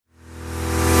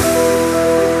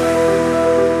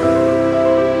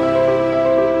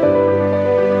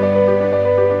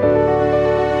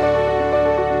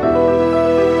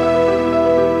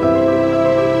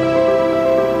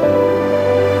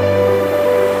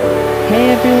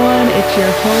Hey everyone, it's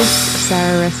your host,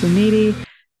 Sarah Resiniti,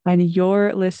 and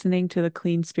you're listening to the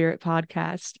Clean Spirit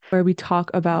Podcast, where we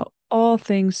talk about all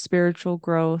things spiritual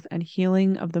growth and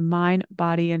healing of the mind,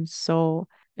 body, and soul.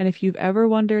 And if you've ever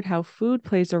wondered how food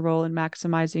plays a role in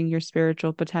maximizing your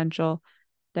spiritual potential,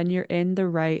 then you're in the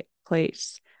right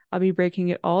place. I'll be breaking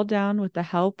it all down with the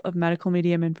help of medical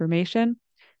medium information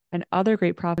and other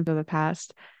great prophets of the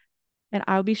past, and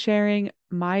I'll be sharing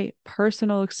my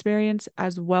personal experience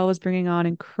as well as bringing on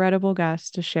incredible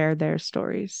guests to share their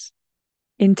stories.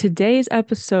 In today's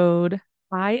episode,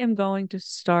 I am going to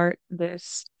start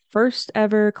this first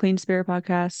ever Clean Spirit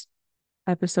Podcast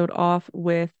episode off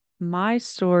with my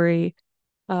story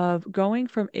of going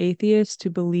from atheist to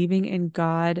believing in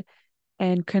God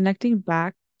and connecting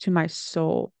back to my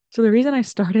soul. So, the reason I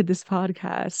started this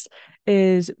podcast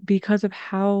is because of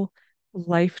how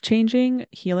life-changing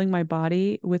healing my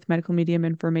body with medical medium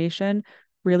information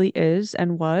really is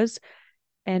and was.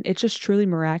 And it's just truly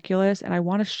miraculous. And I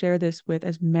want to share this with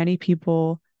as many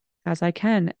people as I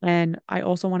can. And I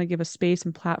also want to give a space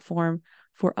and platform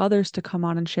for others to come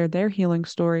on and share their healing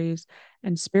stories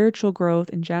and spiritual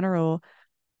growth in general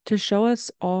to show us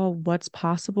all what's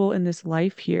possible in this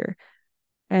life here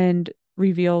and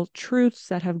reveal truths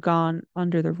that have gone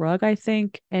under the rug, I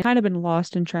think, and kind of been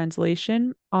lost in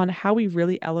translation on how we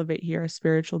really elevate here as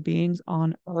spiritual beings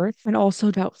on earth, and also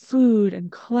about food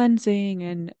and cleansing.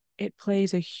 And it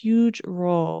plays a huge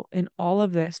role in all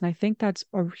of this. And I think that's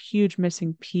a huge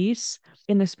missing piece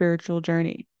in the spiritual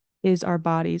journey is our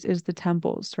bodies, is the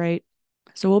temples, right?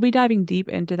 So we'll be diving deep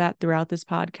into that throughout this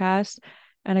podcast,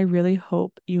 and I really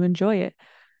hope you enjoy it.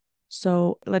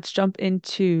 So let's jump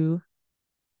into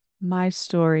my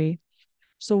story.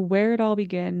 So, where it all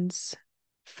begins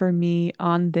for me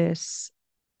on this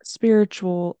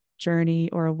spiritual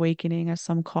journey or awakening, as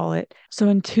some call it. So,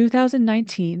 in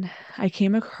 2019, I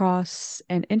came across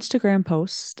an Instagram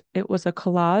post. It was a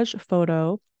collage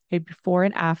photo, a before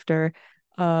and after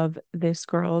of this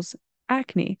girl's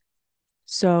acne.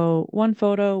 So, one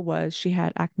photo was she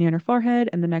had acne on her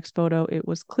forehead, and the next photo it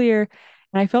was clear.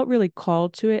 And I felt really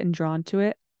called to it and drawn to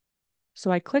it. So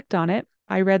I clicked on it.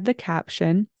 I read the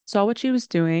caption, saw what she was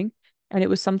doing, and it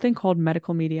was something called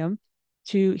medical medium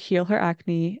to heal her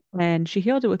acne. And she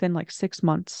healed it within like 6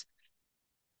 months.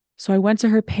 So I went to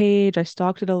her page, I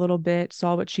stalked it a little bit,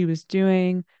 saw what she was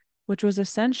doing, which was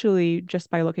essentially just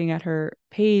by looking at her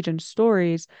page and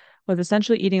stories, was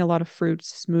essentially eating a lot of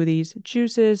fruits, smoothies,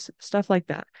 juices, stuff like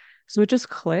that. So it just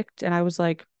clicked, and I was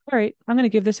like, all right, I'm going to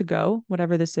give this a go,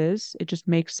 whatever this is. It just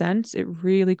makes sense. It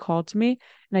really called to me,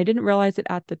 and I didn't realize it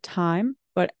at the time,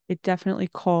 but it definitely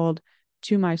called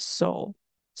to my soul.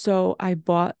 So I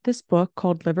bought this book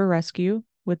called Liver Rescue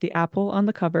with the apple on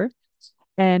the cover.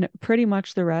 And pretty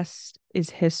much the rest is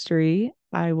history.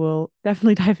 I will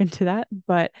definitely dive into that,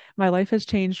 but my life has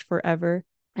changed forever.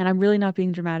 And I'm really not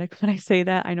being dramatic when I say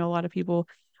that. I know a lot of people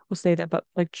will say that, but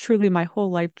like truly my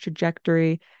whole life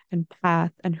trajectory and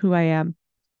path and who I am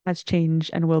has changed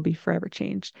and will be forever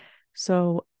changed.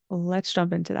 So let's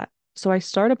jump into that. So I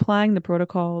start applying the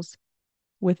protocols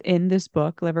within this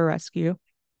book, Liver Rescue.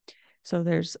 So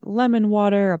there's lemon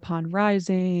water upon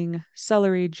rising,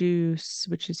 celery juice,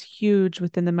 which is huge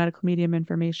within the medical medium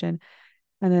information.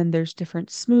 And then there's different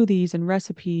smoothies and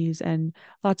recipes and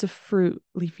lots of fruit,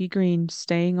 leafy greens,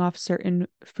 staying off certain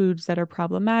foods that are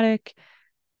problematic.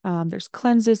 There's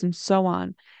cleanses and so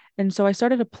on. And so I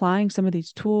started applying some of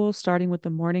these tools, starting with the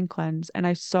morning cleanse, and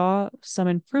I saw some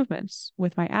improvements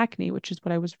with my acne, which is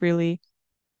what I was really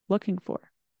looking for.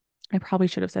 I probably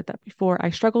should have said that before.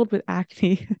 I struggled with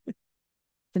acne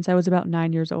since I was about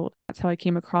 9 years old. That's how I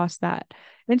came across that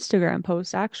Instagram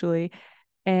post, actually.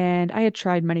 And I had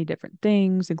tried many different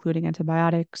things, including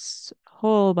antibiotics, a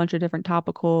whole bunch of different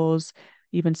topicals,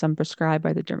 even some prescribed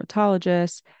by the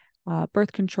dermatologist,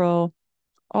 birth control,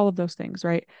 all of those things,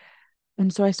 right?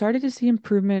 And so I started to see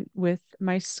improvement with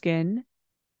my skin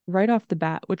right off the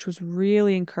bat, which was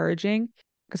really encouraging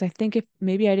because I think if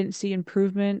maybe I didn't see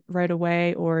improvement right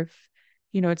away or if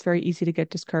it's very easy to get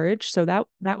discouraged. So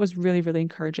that was really, really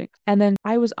encouraging. And then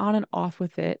I was on and off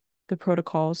with it, the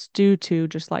protocols, due to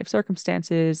just life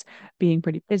circumstances, being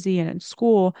pretty busy and in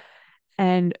school.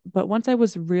 But once I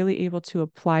was really able to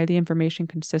apply the information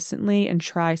consistently and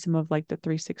try some of like the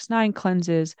 369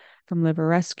 cleanses from Liver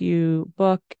Rescue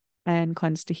book and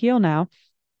Cleanse to Heal now,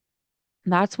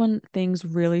 that's when things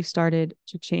really started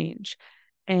to change.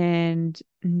 And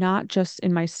not just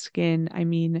in my skin, I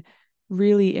mean,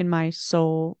 really in my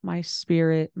soul, my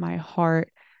spirit, my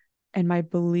heart, and my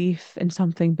belief in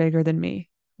something bigger than me,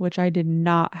 which I did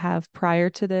not have prior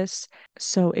to this.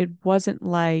 So it wasn't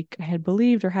like I had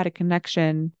believed or had a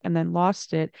connection and then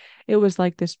lost it. It was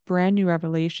like this brand new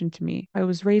revelation to me. I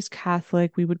was raised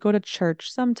Catholic. We would go to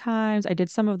church sometimes. I did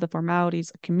some of the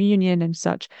formalities, communion and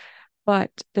such,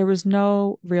 but there was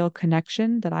no real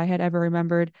connection that I had ever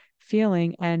remembered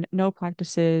feeling, and no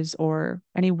practices or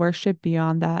any worship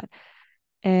beyond that.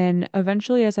 And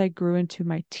eventually, as I grew into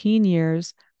my teen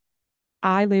years,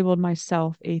 I labeled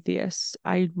myself atheist.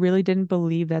 I really didn't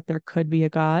believe that there could be a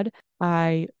God.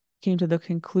 I came to the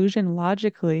conclusion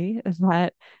logically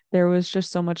that there was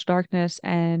just so much darkness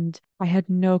and I had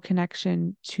no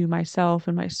connection to myself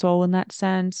and my soul in that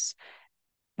sense.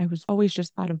 I was always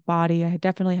just out of body. I had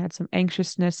definitely had some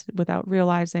anxiousness without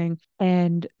realizing,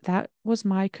 and that was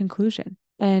my conclusion.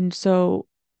 And so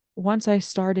once I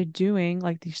started doing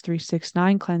like these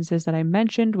 369 cleanses that I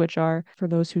mentioned, which are, for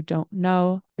those who don't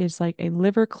know, is like a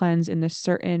liver cleanse in this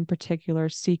certain particular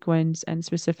sequence and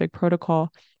specific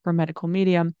protocol for medical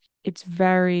medium. It's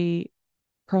very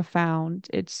profound.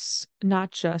 It's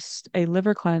not just a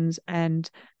liver cleanse and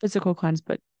physical cleanse,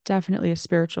 but definitely a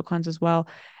spiritual cleanse as well.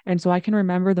 And so I can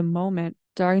remember the moment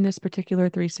during this particular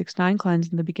 369 cleanse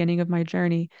in the beginning of my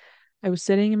journey. I was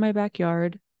sitting in my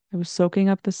backyard, I was soaking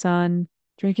up the sun,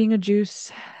 drinking a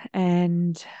juice,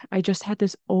 and I just had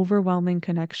this overwhelming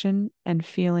connection and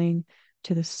feeling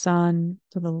to the sun,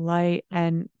 to the light,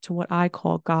 and to what I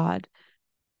call God.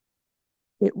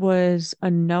 It was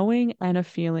a knowing and a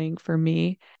feeling for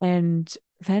me. And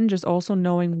then just also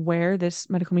knowing where this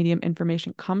medical medium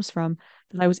information comes from,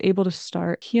 that I was able to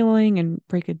start healing and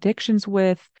break addictions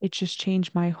with. It just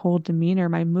changed my whole demeanor.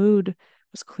 My mood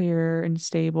was clearer and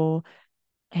stable.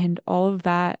 And all of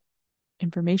that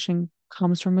information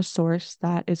comes from a source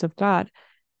that is of God.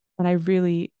 And I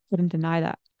really couldn't deny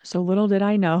that. So little did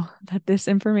I know that this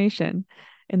information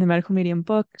in the medical medium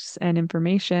books and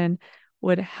information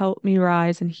would help me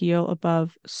rise and heal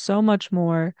above so much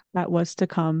more that was to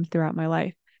come throughout my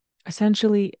life.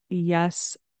 Essentially,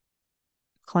 yes,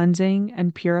 cleansing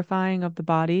and purifying of the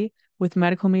body with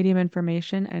medical medium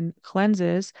information and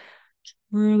cleanses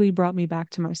really brought me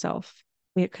back to myself.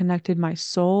 It connected my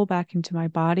soul back into my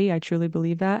body. I truly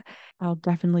believe that. I'll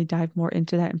definitely dive more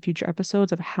into that in future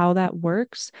episodes of how that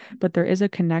works. But there is a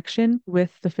connection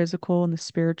with the physical and the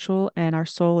spiritual, and our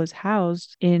soul is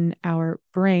housed in our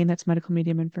brain. That's medical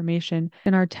medium information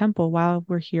in our temple while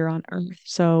we're here on earth.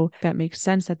 So that makes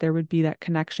sense that there would be that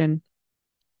connection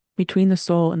between the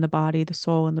soul and the body, the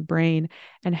soul and the brain,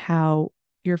 and how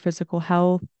your physical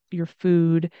health, your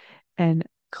food, and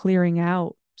clearing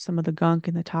out some of the gunk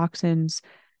and the toxins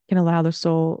can allow the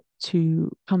soul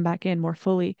to come back in more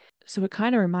fully. So it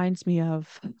kind of reminds me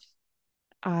of,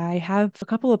 I have a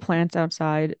couple of plants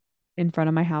outside in front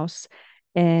of my house,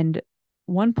 and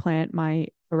one plant, my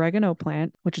oregano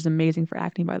plant, which is amazing for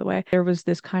acne, by the way, there was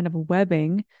this kind of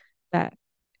webbing that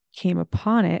came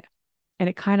upon it, and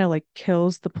it kind of like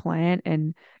kills the plant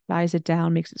and dies it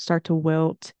down, makes it start to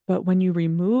wilt. But when you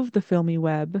remove the filmy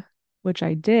web, which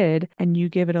I did, and you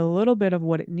give it a little bit of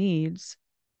what it needs,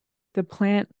 the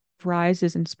plant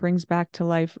rises and springs back to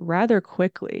life rather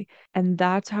quickly. And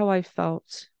that's how I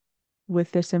felt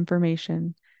with this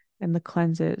information and the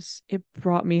cleanses. It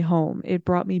brought me home. It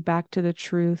brought me back to the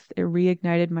truth. It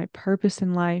reignited my purpose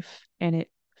in life, and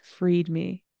it freed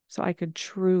me so I could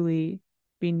truly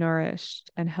be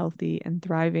nourished and healthy and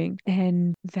thriving.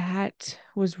 And that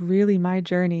was really my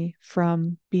journey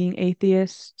from being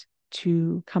atheist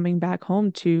to coming back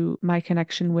home to my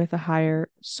connection with a higher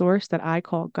source that I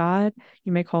call God.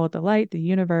 You may call it the light, the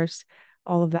universe.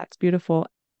 All of that's beautiful.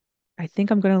 I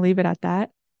think I'm going to leave it at that.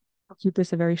 I'll keep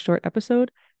this a very short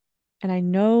episode. And I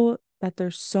know that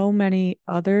there's so many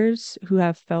others who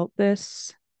have felt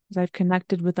this, as I've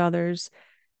connected with others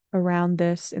around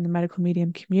this in the medical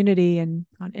medium community and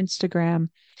on Instagram.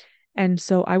 And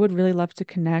so I would really love to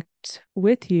connect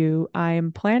with you. I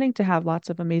am planning to have lots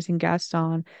of amazing guests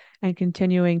on and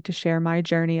continuing to share my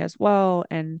journey as well,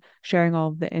 and sharing all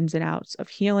of the ins and outs of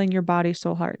healing your body,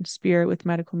 soul, heart, and spirit with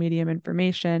medical medium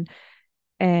information.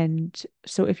 And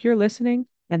so if you're listening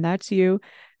and that's you,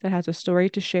 that has a story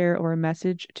to share or a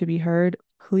message to be heard,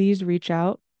 please reach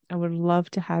out. I would love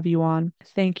to have you on.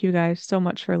 Thank you guys so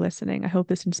much for listening. I hope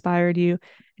this inspired you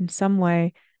in some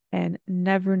way, and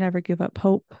never, never give up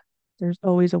hope. There's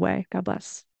always a way. God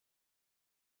bless.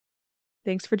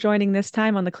 Thanks for joining this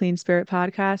time on the Clean Spirit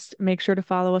Podcast. Make sure to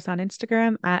follow us on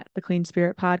Instagram at the Clean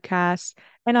Spirit Podcast,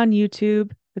 and on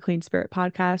YouTube, the Clean Spirit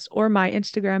Podcast, or my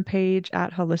Instagram page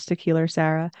at Holistic Healer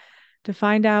Sarah, to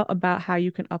find out about how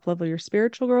you can uplevel your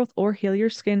spiritual growth or heal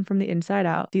your skin from the inside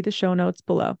out. See the show notes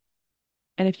below.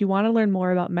 And if you want to learn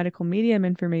more about medical medium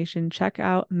information, check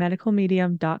out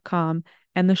medicalmedium.com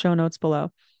and the show notes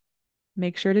below.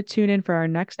 Make sure to tune in for our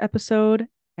next episode,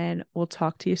 and we'll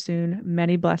talk to you soon.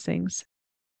 Many blessings.